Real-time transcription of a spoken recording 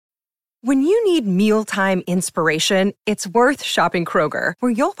When you need mealtime inspiration, it's worth shopping Kroger,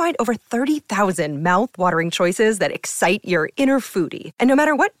 where you'll find over 30,000 mouth-watering choices that excite your inner foodie. And no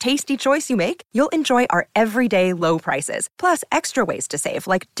matter what tasty choice you make, you'll enjoy our everyday low prices, plus extra ways to save,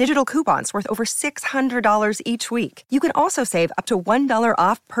 like digital coupons worth over $600 each week. You can also save up to $1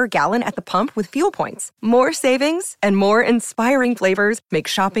 off per gallon at the pump with fuel points. More savings and more inspiring flavors make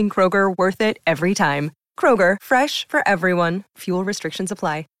shopping Kroger worth it every time. Kroger, fresh for everyone. Fuel restrictions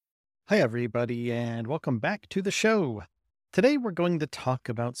apply. Hi, everybody, and welcome back to the show. Today, we're going to talk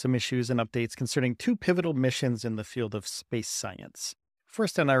about some issues and updates concerning two pivotal missions in the field of space science.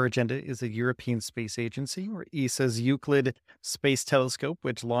 First on our agenda is the European Space Agency, or ESA's Euclid Space Telescope,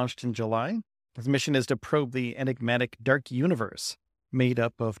 which launched in July. Its mission is to probe the enigmatic dark universe, made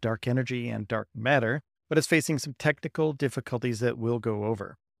up of dark energy and dark matter, but is facing some technical difficulties that we'll go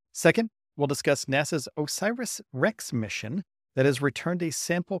over. Second, we'll discuss NASA's OSIRIS-REx mission that has returned a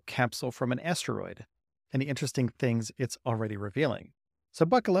sample capsule from an asteroid, and the interesting things it's already revealing. So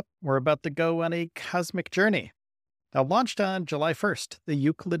buckle up, we're about to go on a cosmic journey. Now, launched on July 1st, the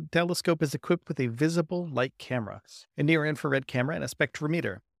Euclid telescope is equipped with a visible light camera, a near-infrared camera, and a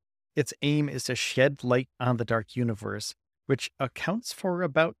spectrometer. Its aim is to shed light on the dark universe, which accounts for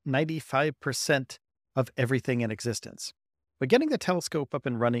about 95% of everything in existence. But getting the telescope up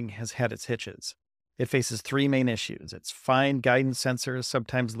and running has had its hitches. It faces three main issues. Its fine guidance sensors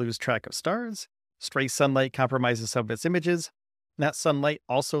sometimes lose track of stars, stray sunlight compromises some of its images, and that sunlight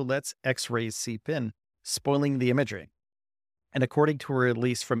also lets X-rays seep in, spoiling the imagery. And according to a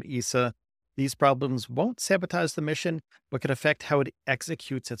release from ESA, these problems won't sabotage the mission, but could affect how it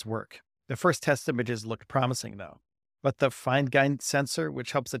executes its work. The first test images looked promising, though. But the fine guidance sensor,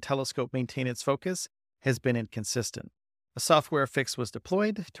 which helps the telescope maintain its focus, has been inconsistent. A software fix was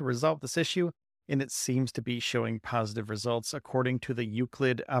deployed to resolve this issue, and it seems to be showing positive results, according to the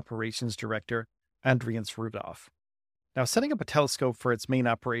Euclid Operations Director, Andreas Rudolph. Now, setting up a telescope for its main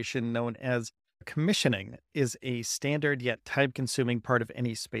operation, known as commissioning, is a standard yet time-consuming part of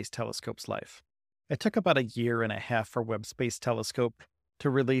any space telescope's life. It took about a year and a half for Webb Space Telescope to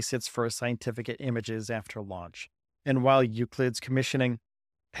release its first scientific images after launch. And while Euclid's commissioning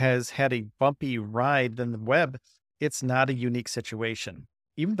has had a bumpy ride than the Webb, it's not a unique situation.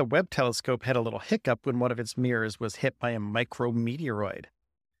 Even the Webb telescope had a little hiccup when one of its mirrors was hit by a micrometeoroid.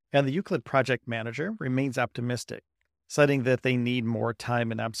 And the Euclid project manager remains optimistic, citing that they need more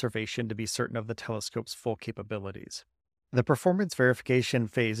time and observation to be certain of the telescope's full capabilities. The performance verification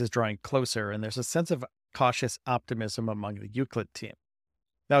phase is drawing closer, and there's a sense of cautious optimism among the Euclid team.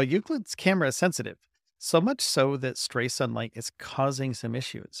 Now, Euclid's camera is sensitive, so much so that stray sunlight is causing some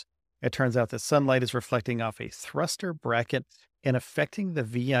issues. It turns out that sunlight is reflecting off a thruster bracket and affecting the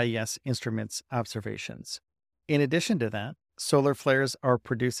VIS instrument's observations. In addition to that, solar flares are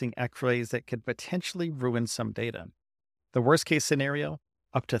producing X-rays that could potentially ruin some data. The worst-case scenario,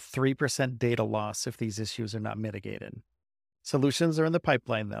 up to 3% data loss if these issues are not mitigated. Solutions are in the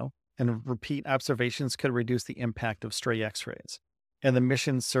pipeline, though, and repeat observations could reduce the impact of stray X-rays. And the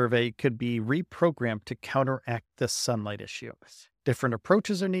mission survey could be reprogrammed to counteract the sunlight issue. Different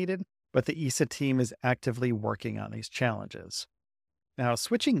approaches are needed, but the ESA team is actively working on these challenges. Now,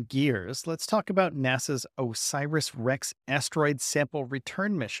 switching gears, let's talk about NASA's OSIRIS-REx asteroid sample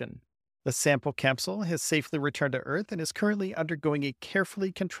return mission. The sample capsule has safely returned to Earth and is currently undergoing a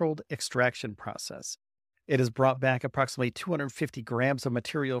carefully controlled extraction process. It has brought back approximately 250 grams of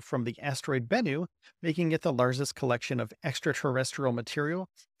material from the asteroid Bennu, making it the largest collection of extraterrestrial material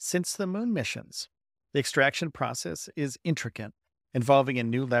since the moon missions. The extraction process is intricate, involving a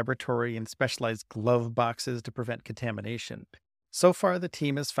new laboratory and specialized glove boxes to prevent contamination. So far, the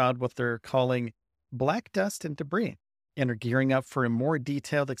team has found what they're calling black dust and debris, and are gearing up for a more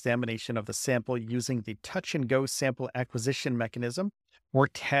detailed examination of the sample using the touch-and-go sample acquisition mechanism, or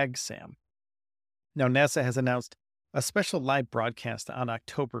TAG-SAM. Now, NASA has announced a special live broadcast on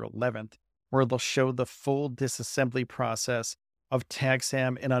October 11th, where they'll show the full disassembly process of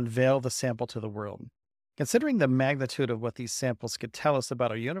TAG-SAM and unveil the sample to the world. Considering the magnitude of what these samples could tell us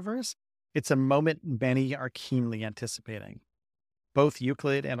about our universe, it's a moment many are keenly anticipating. Both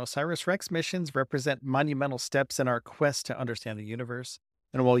Euclid and OSIRIS-REx missions represent monumental steps in our quest to understand the universe,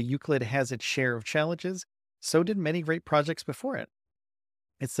 and while Euclid has its share of challenges, so did many great projects before it.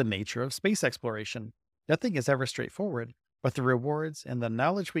 It's the nature of space exploration. Nothing is ever straightforward, but the rewards and the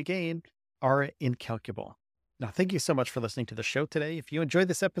knowledge we gain are incalculable. Now, thank you so much for listening to the show today. If you enjoyed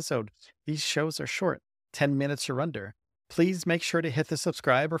this episode, these shows are short, 10 minutes or under. Please make sure to hit the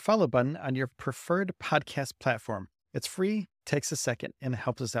subscribe or follow button on your preferred podcast platform. It's free, takes a second, and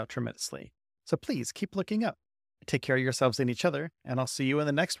helps us out tremendously. So please keep looking up. Take care of yourselves and each other, and I'll see you in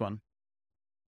the next one.